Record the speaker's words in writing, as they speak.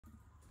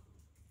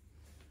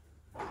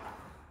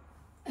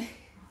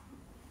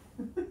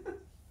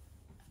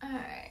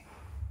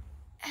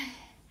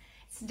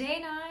day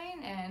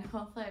 9, and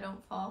hopefully I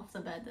don't fall off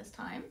the bed this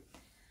time.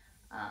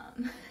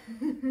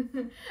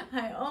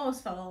 I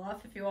almost fell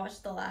off. If you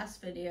watched the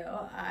last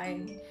video,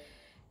 I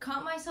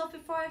caught myself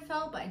before I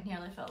fell, but I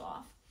nearly fell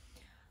off.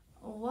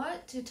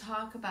 What to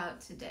talk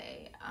about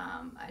today?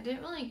 I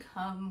didn't really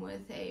come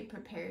with a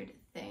prepared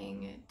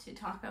thing to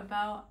talk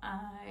about.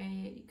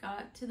 I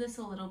got to this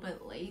a little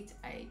bit late.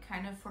 I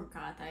kind of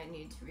forgot that I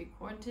needed to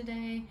record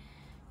today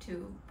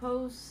to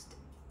post,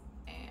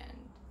 and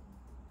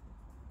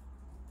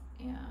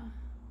yeah.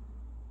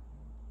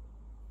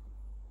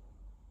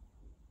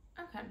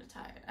 I'm kind of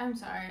tired. I'm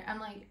sorry.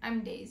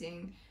 I'm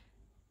dazing.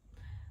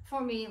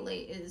 For me,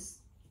 late is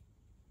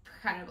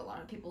kind of a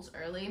lot of people's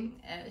early,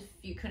 if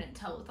you couldn't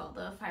tell with all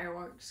the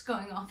fireworks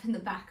going off in the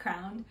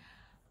background.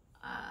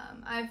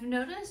 I've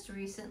noticed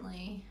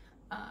recently,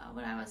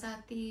 when I was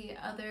at the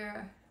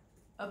other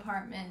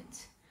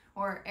apartment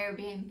or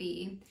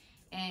Airbnb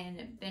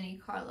in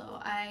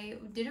Benicarlo, I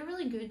did a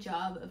really good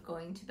job of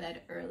going to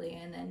bed early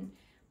and then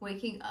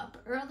waking up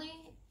early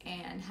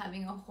and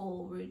having a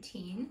whole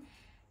routine.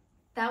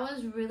 That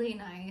was really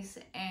nice,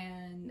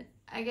 and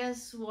I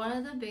guess one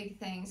of the big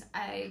things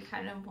I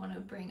kind of want to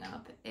bring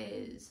up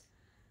is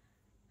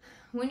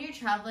when you're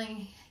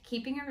traveling,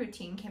 keeping a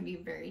routine can be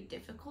very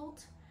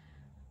difficult.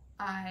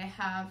 I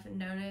have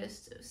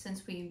noticed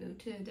since we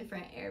moved to a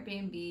different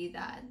Airbnb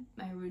that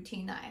my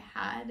routine that I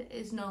had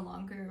is no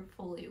longer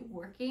fully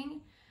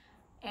working,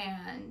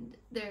 and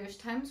there's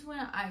times when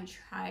I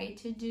try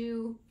to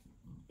do,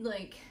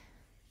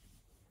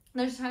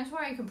 there's times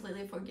where I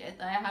completely forget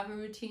that I have a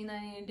routine that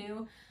I need to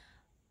do.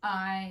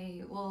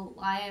 I will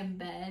lie in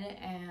bed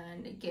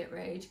and get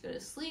ready to go to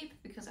sleep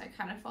because I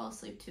kind of fall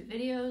asleep to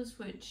videos,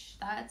 which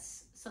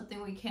that's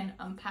something we can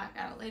unpack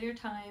at a later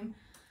time.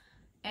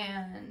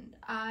 And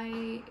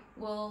I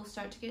will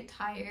start to get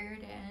tired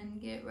and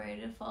get ready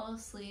to fall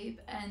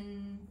asleep.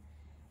 And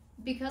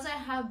because I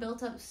have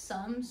built up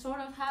some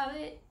sort of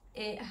habit,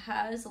 it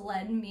has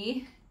led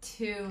me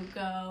to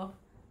go,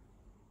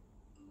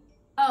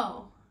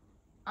 oh,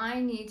 I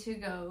need to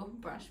go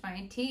brush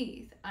my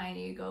teeth. I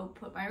need to go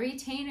put my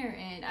retainer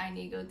in. I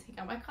need to go take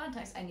out my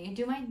contacts. I need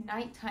to do my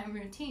nighttime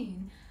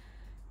routine.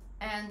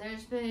 And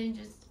there's been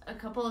just a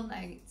couple of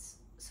nights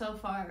so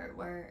far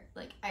where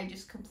I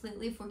just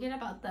completely forget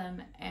about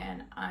them,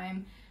 and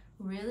I'm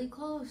really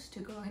close to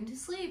going to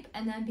sleep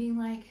and then being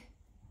like,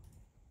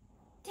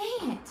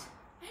 dang it,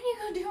 I need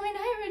to go do my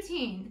night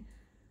routine.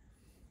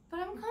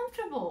 But I'm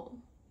comfortable.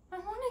 I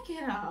want to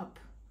get up.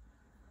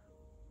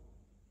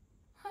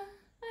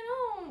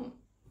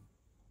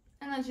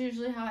 And that's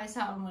usually how I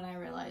sound when I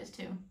realize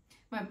too.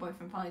 My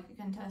boyfriend probably could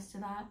contest to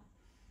that.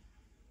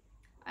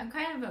 I'm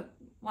kind of a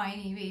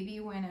whiny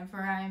baby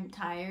whenever I'm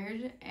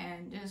tired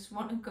and just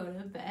want to go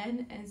to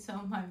bed, and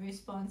so my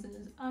response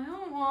is, I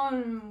don't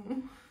want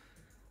to.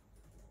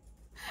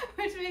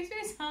 Which makes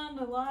me sound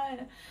a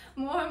lot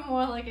more and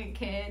more like a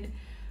kid.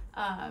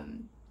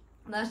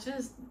 That's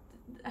just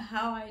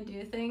how I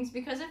do things,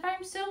 because if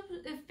I'm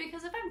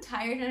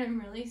tired and I'm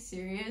really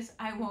serious,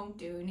 I won't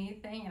do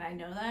anything, and I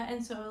know that.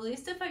 And so at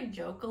least if I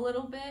joke a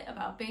little bit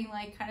about being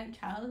kind of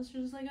childish,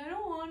 just I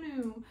don't want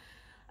to,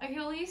 I can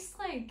at least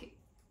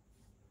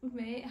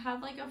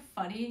have a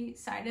funny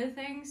side of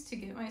things to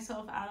get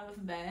myself out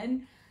of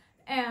bed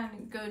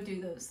and go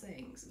do those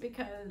things,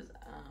 because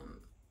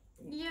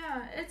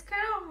yeah, it's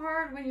kind of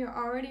hard when you're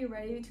already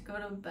ready to go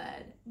to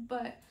bed.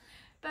 But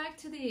back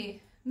to the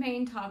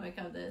main topic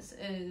of this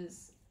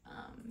is,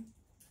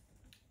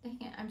 dang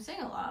it, I'm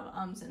saying a lot of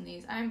ums in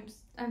these. I'm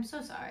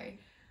so sorry.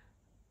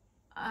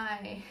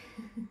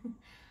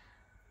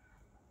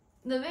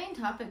 The main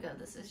topic of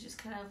this is just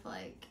kind of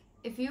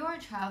if you are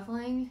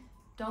traveling,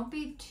 don't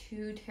be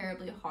too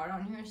terribly hard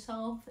on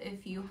yourself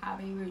if you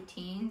have a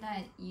routine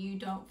that you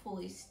don't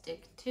fully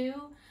stick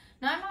to.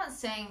 Now, I'm not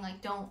saying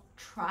don't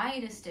try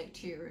to stick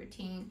to your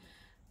routine,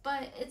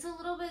 but it's a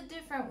little bit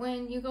different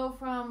when you go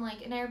from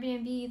an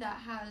Airbnb that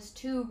has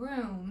 2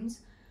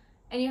 rooms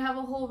and you have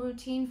a whole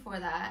routine for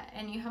that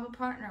and you have a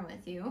partner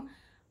with you.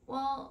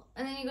 Well,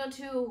 and then you go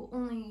to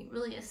only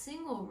really a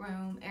single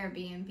room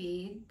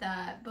Airbnb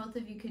that both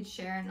of you could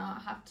share and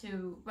not have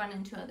to run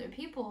into other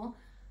people.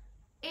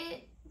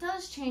 It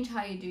does change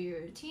how you do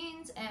your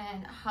routines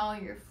and how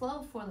your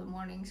flow for the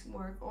mornings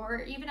work,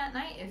 or even at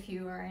night if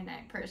you are a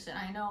night person.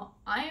 I know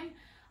I'm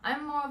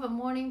more of a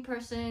morning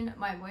person.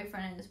 My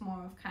boyfriend is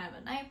more of kind of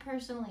a night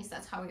person. At least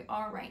that's how we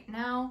are right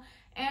now.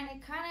 And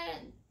it kind of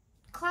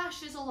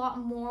clashes a lot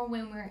more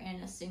when we're in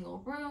a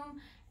single room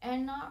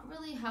and not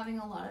really having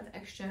a lot of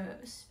extra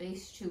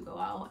space to go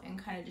out and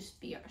kind of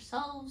just be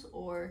ourselves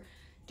or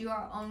do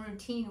our own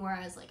routine.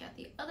 Whereas at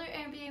the other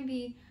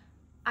Airbnb,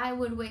 I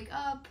would wake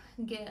up,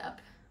 get up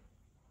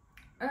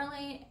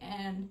early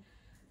and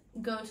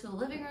go to the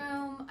living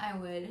room. I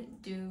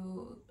would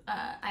do,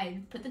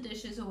 I'd put the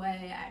dishes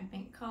away, I'd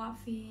make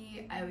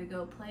coffee, I would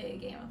go play a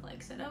game of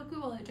Sudoku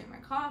while I drink my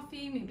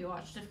coffee, maybe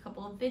watch a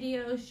couple of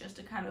videos just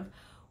to kind of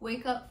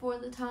wake up for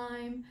the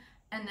time,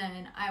 and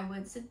then I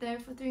would sit there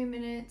for 3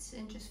 minutes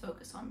and just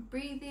focus on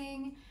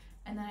breathing,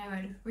 and then I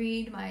would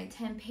read my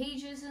 10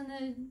 pages in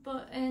the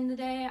book in the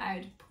day.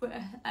 I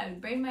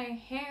would braid my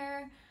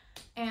hair,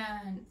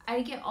 and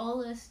I'd get all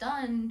this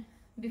done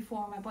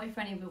before my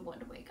boyfriend even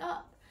would wake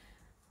up.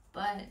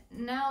 But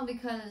now,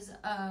 because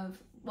of,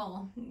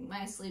 well,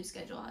 my sleep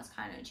schedule has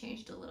kind of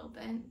changed a little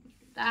bit.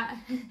 That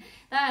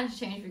has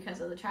changed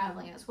because of the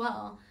traveling as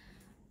well.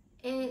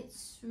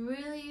 It's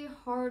really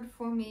hard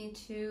for me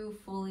to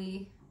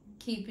fully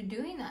keep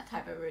doing that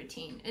type of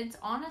routine. It's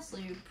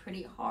honestly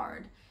pretty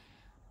hard.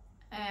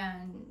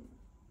 And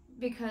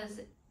because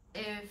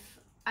if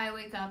I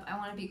wake up, I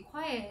want to be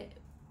quiet,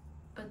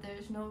 but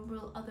there's no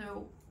real other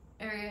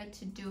area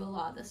to do a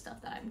lot of the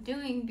stuff that I'm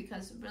doing,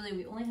 because really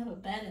we only have a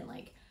bed and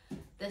like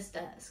this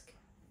desk.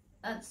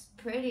 That's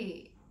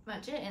pretty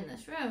much it in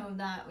this room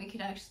that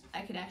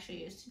I could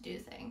actually use to do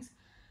things.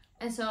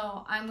 And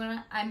so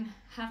I'm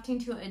having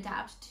to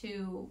adapt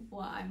to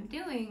what I'm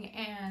doing,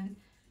 and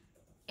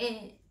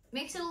it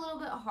makes it a little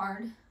bit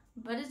hard,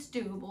 but it's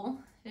doable.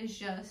 It's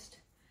just,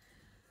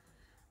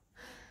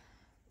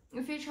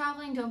 if you're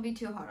traveling, don't be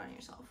too hard on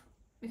yourself,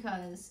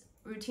 because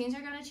routines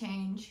are going to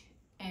change,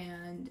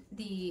 and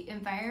the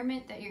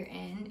environment that you're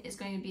in is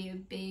going to be a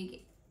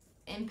big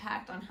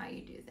impact on how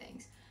you do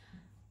things.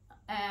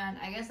 And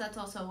I guess that's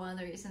also one of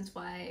the reasons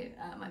why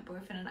my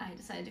boyfriend and I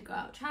decided to go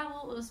out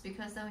travel, was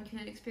because then we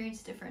could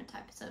experience different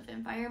types of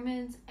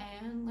environments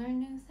and learn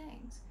new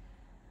things.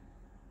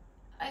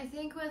 I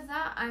think with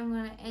that, I'm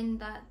going to end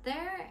that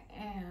there,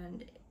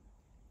 and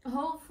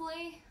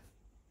hopefully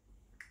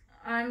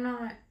I'm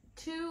not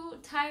too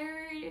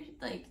tired,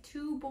 like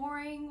too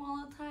boring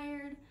while I'm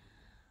tired,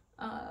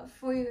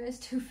 for you guys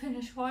to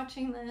finish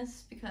watching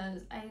this,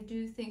 because I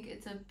do think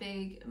it's a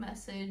big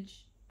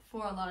message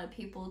for a lot of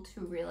people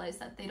to realize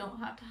that they don't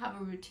have to have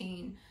a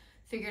routine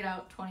figured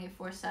out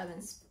 24/7,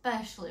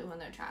 especially when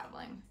they're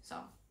traveling.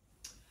 So,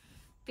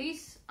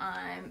 peace.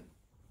 I'm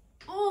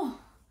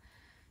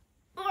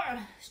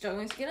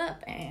struggling to get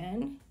up,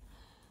 and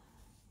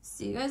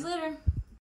see you guys later.